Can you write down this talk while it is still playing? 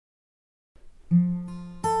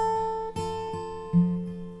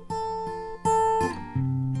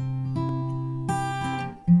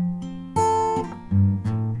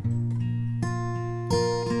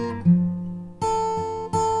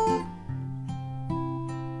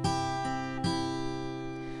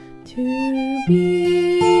To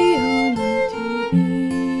be or not to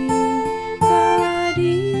be, that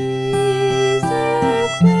is a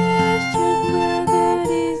question where there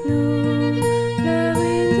is no law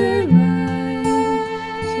in the mind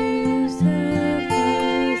to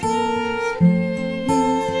suffice its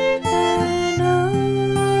fears. And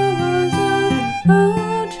hours of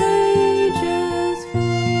outrageous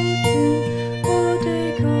fortune or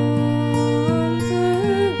take arms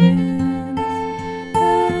against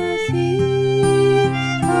the sea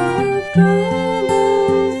of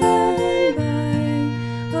troubles and by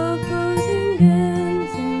opposing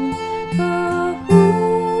ensigns, for who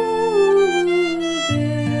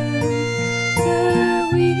bears the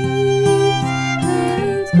weeds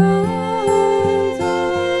and scorns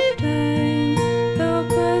of time, thou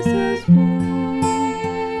precious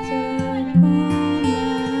ones upon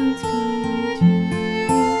man's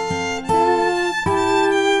continuance, the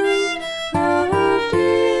path of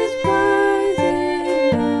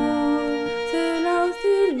despising laws, the love's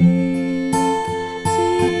delay,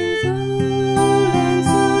 sees all and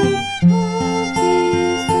some of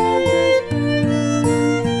peace and the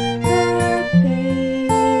spurs that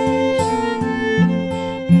patiently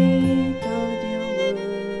wait on your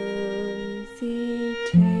words it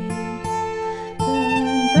takes.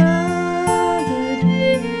 Then bounded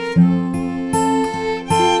with song,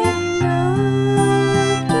 sing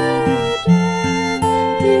after death,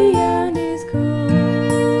 beyond his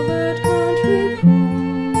covert country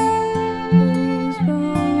from, whose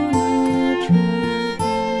born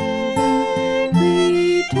together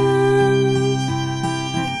returns,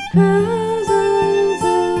 persons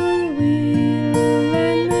of will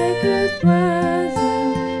and maketh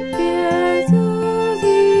pleasant, fears whose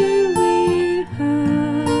ill will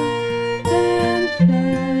have and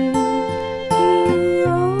fled to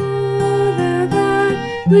all that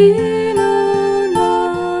we